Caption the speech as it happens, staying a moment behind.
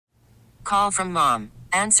call from mom.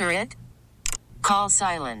 Answer it. Call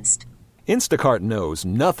silenced. Instacart knows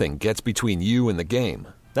nothing gets between you and the game.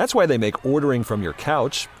 That's why they make ordering from your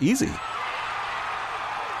couch easy.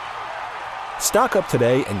 Stock up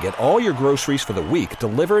today and get all your groceries for the week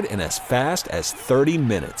delivered in as fast as 30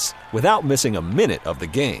 minutes without missing a minute of the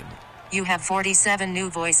game. You have 47 new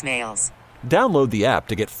voicemails. Download the app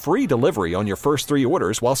to get free delivery on your first 3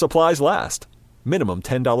 orders while supplies last. Minimum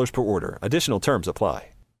 $10 per order. Additional terms apply.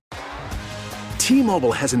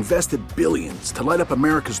 T-Mobile has invested billions to light up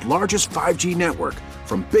America's largest 5G network,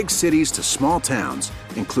 from big cities to small towns,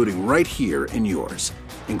 including right here in yours.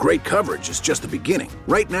 And great coverage is just the beginning.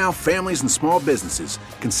 Right now, families and small businesses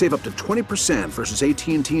can save up to 20% versus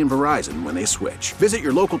AT&T and Verizon when they switch. Visit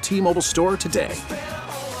your local T-Mobile store today.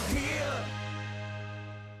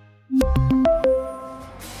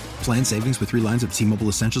 Plan savings with 3 lines of T-Mobile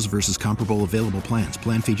Essentials versus comparable available plans.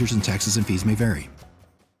 Plan features and taxes and fees may vary.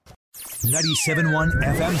 97.1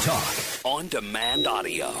 FM Talk. On demand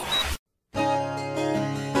audio.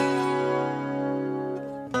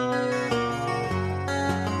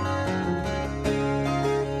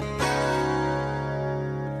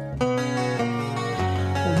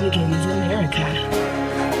 Wiggins America.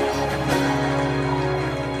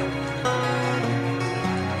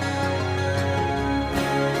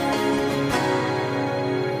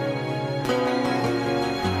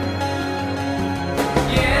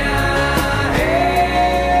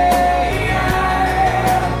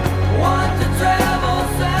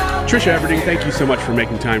 Tricia Everding, thank you so much for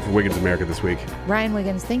making time for Wiggins America this week. Ryan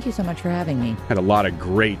Wiggins, thank you so much for having me. Had a lot of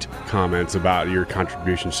great comments about your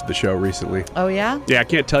contributions to the show recently. Oh, yeah? Yeah, I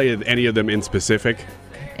can't tell you any of them in specific.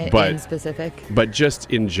 But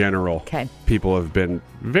just in general, okay. People have been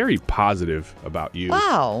very positive about you.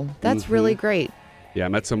 Wow, that's really great. Yeah, I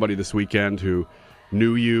met somebody this weekend who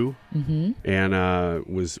knew you and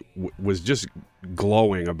was just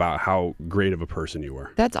glowing about how great of a person you were.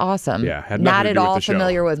 That's awesome. Yeah, had not nothing to at do with all the show.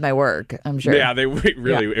 familiar with my work, I'm sure. Yeah,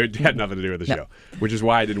 it had nothing to do with the show, which is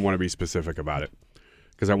why I didn't want to be specific about it,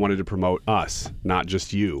 because I wanted to promote us, not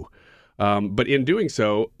just you. But in doing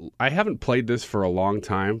so, I haven't played this for a long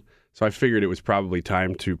time, so I figured it was probably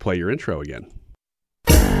time to play your intro again.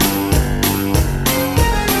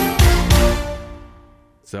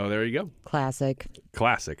 So there you go.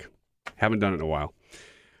 Classic. Haven't done it in a while.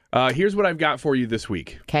 Here's what I've got for you this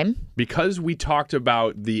week. Okay. Because we talked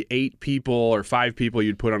about the 8 people or 5 people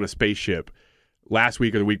you'd put on a spaceship last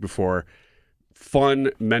week or the week before,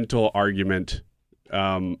 fun mental argument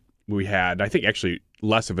we had. I think actually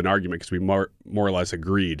less of an argument because we more or less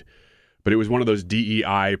agreed. But it was one of those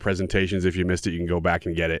DEI presentations. If you missed it, you can go back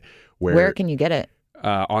and get it. Where can you get it?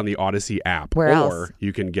 On the Odyssey app. Where else? Or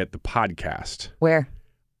you can get the podcast. Where?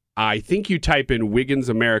 I think you type in Wiggins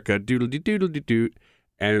America, doodle-dee-doodle-dee-doot,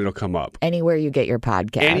 and it'll come up. Anywhere you get your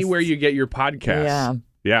podcast. Anywhere you get your podcast. Yeah.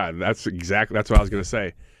 Yeah, that's what I was going to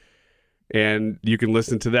say. And you can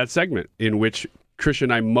listen to that segment in which Tricia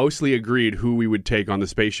and I mostly agreed who we would take on the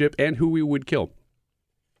spaceship and who we would kill.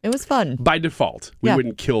 It was fun. By default. We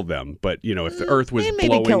wouldn't kill them, but if the Earth was maybe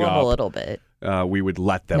blowing kill up, them a little bit. We would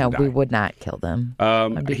let them die. No, we would not kill them.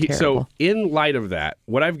 That'd be terrible. So in light of that,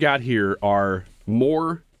 what I've got here are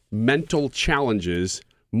more mental challenges,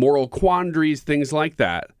 moral quandaries, things like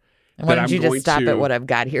that. And why don't you just stop at what I've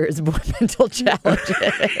got here is more mental challenges?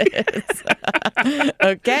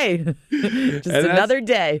 Okay. Just another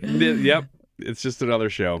day. Yep. It's just another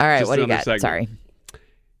show. All right, just what do you got? Segment. Sorry.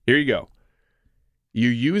 Here you go. You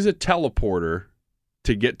use a teleporter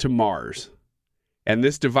to get to Mars, and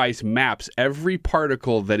this device maps every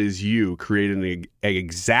particle that is you, creating an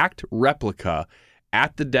exact replica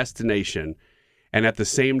at the destination and at the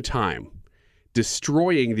same time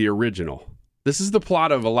destroying the original. This is the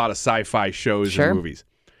plot of a lot of sci-fi shows and movies.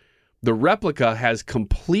 The replica has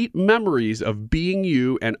complete memories of being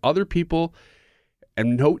you and other people,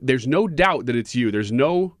 and there's no doubt that it's you.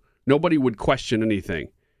 Nobody would question anything.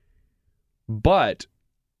 But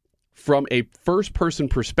from a first-person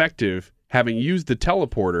perspective, having used the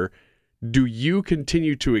teleporter, do you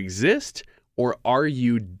continue to exist, or are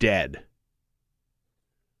you dead?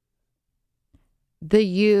 The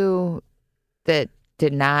you that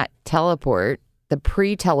did not teleport, the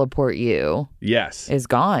pre-teleport you, is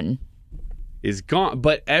gone. Is gone.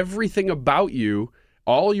 But everything about you,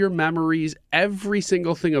 all your memories, every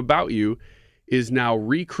single thing about you is now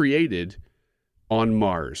recreated on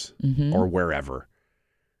Mars or wherever.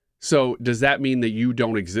 So does that mean that you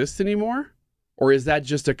don't exist anymore? Or is that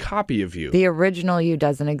just a copy of you? The original you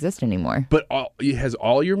doesn't exist anymore. But it has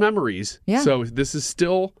all your memories. Yeah. So this is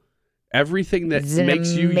still everything that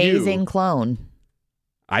makes you an amazing clone.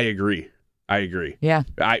 I agree. I agree. Yeah.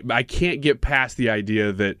 I can't get past the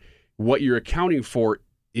idea that what you're accounting for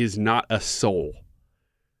is not a soul,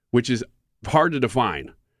 which is hard to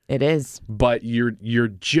define. It is. But you're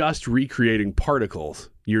just recreating particles.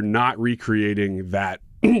 You're not recreating that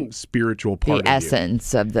spiritual part of the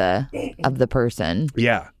essence of the person.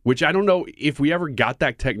 Yeah, which I don't know if we ever got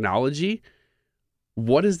that technology.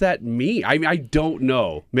 What does that mean? I don't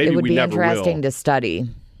know. Maybe we never will. It would be interesting to study.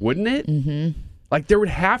 Wouldn't it? Mm-hmm. Like there would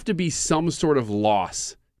have to be some sort of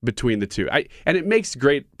loss between the two. And it makes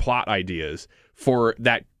great plot ideas for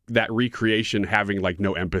that recreation having like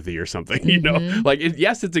no empathy or something, you know? Like,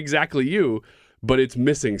 yes, it's exactly you, but it's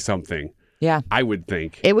missing something. Yeah. I would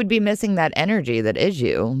think. It would be missing that energy that is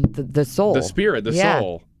you, the soul. The spirit, the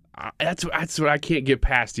soul. That's what I can't get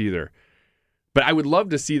past either. But I would love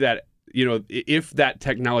to see that, you know, if that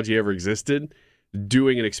technology ever existed,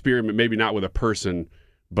 doing an experiment, maybe not with a person,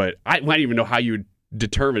 but I might even know how you would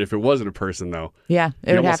determine if it wasn't a person, though. Yeah,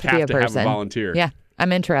 it would have to be a person. Have a volunteer. Yeah,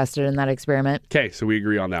 I'm interested in that experiment. Okay, so we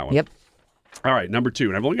agree on that one. Yep. All right, number 2,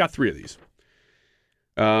 and I've only got 3 of these.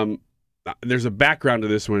 There's a background to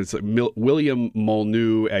this one. It's like William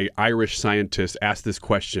Molyneux, an Irish scientist, asked this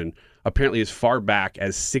question apparently as far back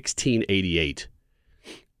as 1688.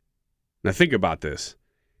 Now think about this.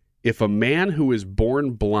 If a man who is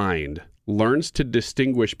born blind learns to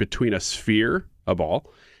distinguish between a sphere, a ball,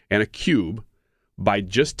 and a cube by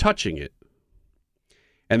just touching it,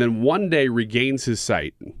 and then one day regains his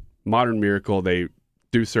sight, modern miracle, they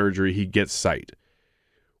do surgery, he gets sight.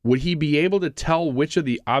 Would he be able to tell which of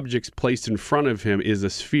the objects placed in front of him is a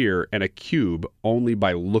sphere and a cube only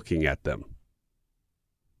by looking at them?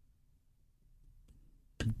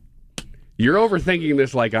 You're overthinking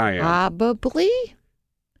this like I am. Probably.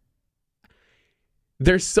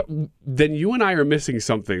 Then you and I are missing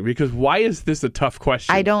something, because why is this a tough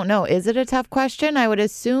question? I don't know. Is it a tough question? I would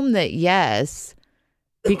assume that yes,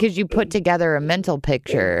 because you put together a mental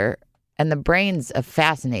picture. And the brain's a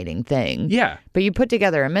fascinating thing. Yeah. But you put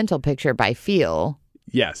together a mental picture by feel.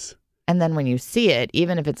 Yes. And then when you see it,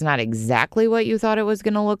 even if it's not exactly what you thought it was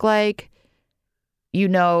going to look like, you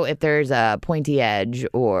know if there's a pointy edge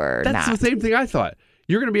or not. That's the same thing I thought.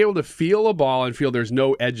 You're going to be able to feel a ball and feel there's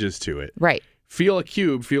no edges to it. Right. Feel a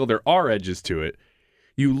cube, feel there are edges to it.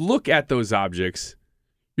 You look at those objects,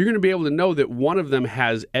 you're going to be able to know that one of them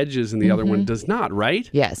has edges and the other one does not, right?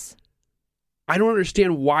 Yes. I don't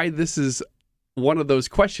understand why this is one of those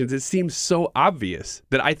questions. It seems so obvious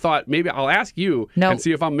that I thought maybe I'll ask you and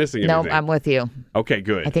see if I'm missing anything. No, I'm with you. Okay,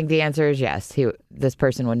 good. I think the answer is yes. This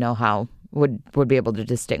person would know how, would be able to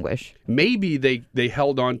distinguish. Maybe they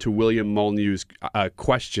held on to William Molyneux's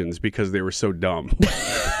questions because they were so dumb.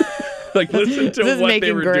 Like, listen to what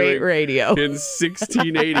they were doing radio. In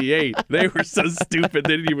 1688. They were so stupid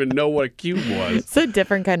they didn't even know what a cube was. It's a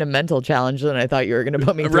different kind of mental challenge than I thought you were going to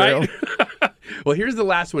put me through. Right? Well, here's the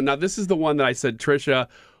last one. Now, this is the one that I said, Tricia,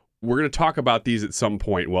 we're going to talk about these at some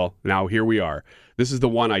point. Well, now here we are. This is the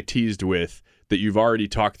one I teased with that you've already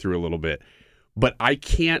talked through a little bit. But I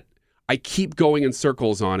keep going in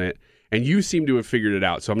circles on it, and you seem to have figured it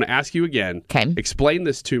out. So I'm going to ask you again. Okay. Explain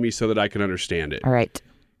this to me so that I can understand it. All right.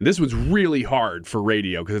 This was really hard for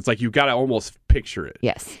radio because it's like you've got to almost picture it.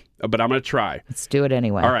 Yes. But I'm going to try. Let's do it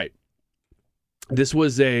anyway. All right. This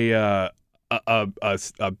was a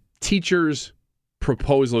teacher's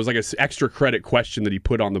proposal. It was like an extra credit question that he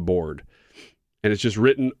put on the board. And it's just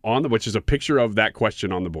written which is a picture of that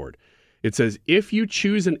question on the board. It says, if you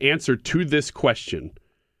choose an answer to this question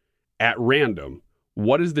at random,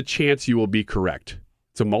 what is the chance you will be correct?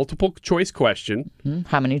 It's a multiple choice question. Mm-hmm.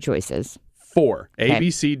 How many choices? 4. Okay. A,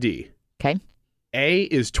 B, C, D. Okay. A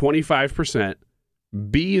is 25%.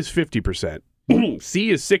 B is 50%.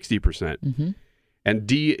 C is 60%. And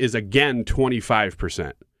D is again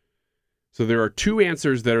 25%. So there are 2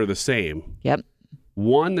 answers that are the same. Yep.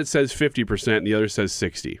 One that says 50% and the other says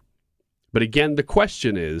 60. But again, the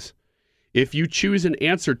question is, if you choose an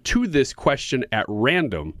answer to this question at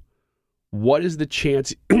random, what is the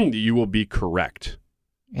chance that you will be correct?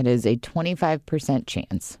 It is a 25%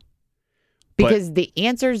 chance. Because the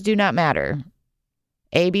answers do not matter.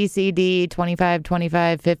 A, B, C, D, 25,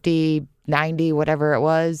 25, 50, 90, whatever it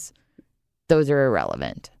was, those are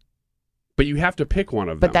irrelevant. But you have to pick one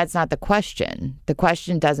of them. But that's not the question. The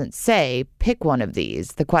question doesn't say, pick one of these.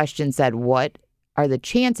 The question said, what are the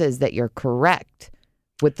chances that you're correct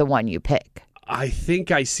with the one you pick? I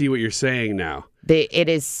think I see what you're saying now. It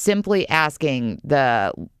is simply asking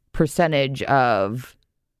the percentage of...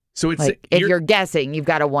 So it's if you're guessing, you've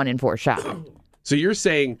got a 1 in 4 shot. So you're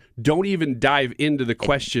saying don't even dive into the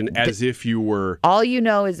question as if you were. All you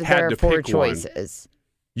know is that there are 4 choices.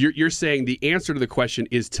 You're saying the answer to the question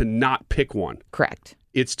is to not pick one. Correct.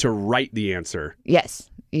 It's to write the answer. Yes.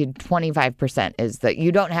 25% is that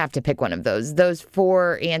you don't have to pick one of those. Those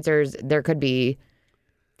 4 answers, there could be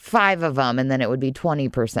 5 of them, and then it would be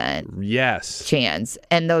 20% yes chance.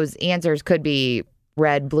 And those answers could be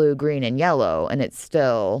red, blue, green, and yellow, and it's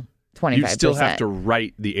still 25%. You still have to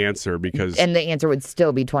write the answer because... And the answer would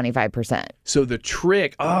still be 25%. So the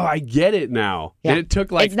trick... Oh, I get it now. Yeah. And it took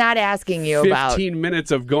like... It's not asking you 15 about... 15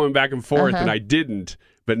 minutes of going back and forth, and I didn't.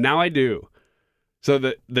 But now I do. So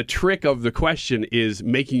the trick of the question is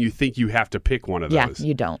making you think you have to pick one of those. Yeah,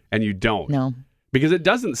 you don't. And you don't. No. Because it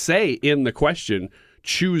doesn't say in the question,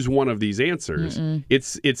 choose one of these answers. Mm-mm.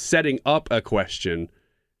 It's setting up a question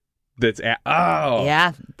that's... Oh.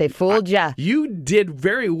 Yeah, they fooled you. You did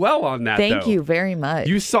very well on that, Thank though. you very much.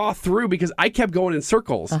 You saw through because I kept going in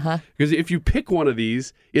circles. Because if you pick one of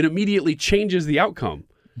these, it immediately changes the outcome.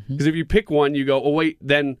 Because if you pick one, you go, oh, wait,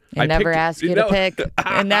 then I never ask you to pick.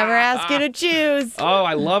 I never ask you to choose. Oh,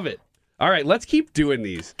 I love it. All right, let's keep doing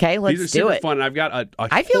these. Okay, let's do it. These are super fun. And I've got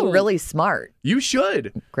I feel really smart. You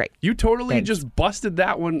should. Great. You totally Thanks. just busted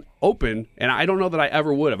that one open, and I don't know that I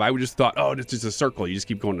ever would have. I would just thought, oh, it's just a circle. You just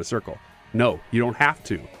keep going in a circle. No, you don't have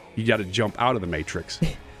to. You got to jump out of the matrix.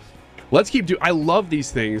 Let's keep doing. I love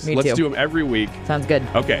these things. Me Let's too. do them every week. Sounds good.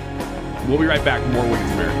 Okay. We'll be right back. More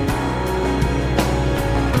Wiggins America.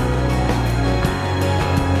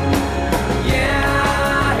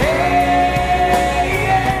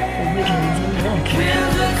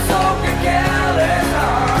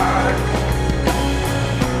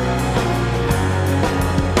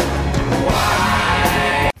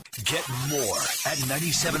 Get more at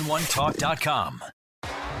 971talk.com.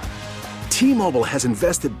 T-Mobile has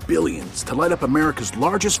invested billions to light up America's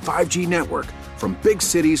largest 5G network, from big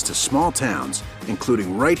cities to small towns,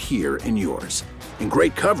 including right here in yours. And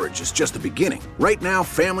great coverage is just the beginning. Right now,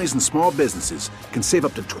 families and small businesses can save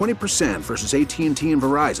up to 20% versus AT&T and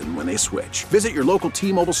Verizon when they switch. Visit your local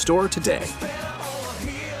T-Mobile store today.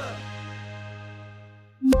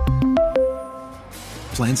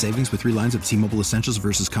 Plan savings with 3 lines of T-Mobile Essentials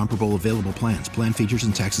versus comparable available plans. Plan features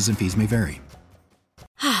and taxes and fees may vary.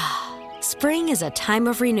 Spring is a time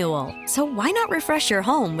of renewal, so why not refresh your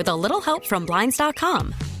home with a little help from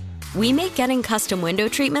Blinds.com? We make getting custom window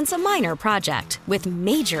treatments a minor project with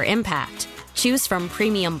major impact. Choose from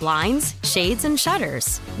premium blinds, shades, and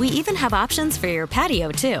shutters. We even have options for your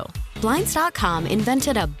patio, too. Blinds.com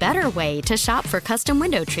invented a better way to shop for custom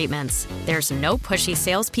window treatments. There's no pushy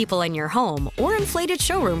salespeople in your home or inflated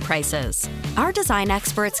showroom prices. Our design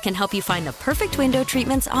experts can help you find the perfect window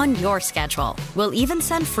treatments on your schedule. We'll even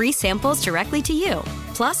send free samples directly to you.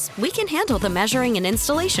 Plus, we can handle the measuring and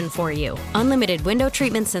installation for you. Unlimited window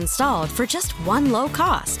treatments installed for just one low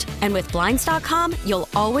cost. And with Blinds.com, you'll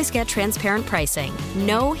always get transparent pricing.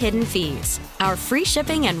 No hidden fees. Our free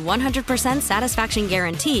shipping and 100% satisfaction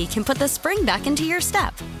guarantee can put the spring back into your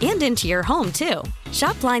step and into your home, too.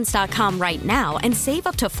 Shop Blinds.com right now and save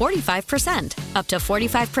up to 45%. Up to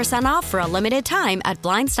 45% off for a limited time at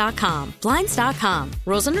Blinds.com. Blinds.com.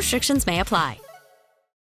 Rules and restrictions may apply.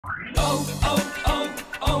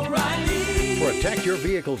 O'Reilly. Protect your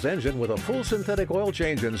vehicle's engine with a full synthetic oil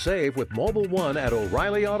change and save with Mobile One at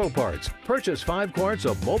O'Reilly Auto Parts. Purchase 5 quarts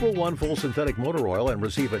of Mobile One full synthetic motor oil and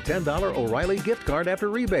receive a $10 O'Reilly gift card after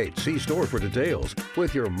rebate. See store for details.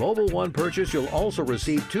 With your Mobile One purchase, you'll also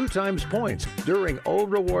receive 2 times points during O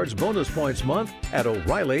Rewards Bonus Points Month at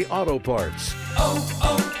O'Reilly Auto Parts.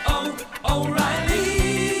 O'Reilly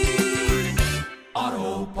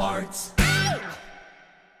Auto Parts.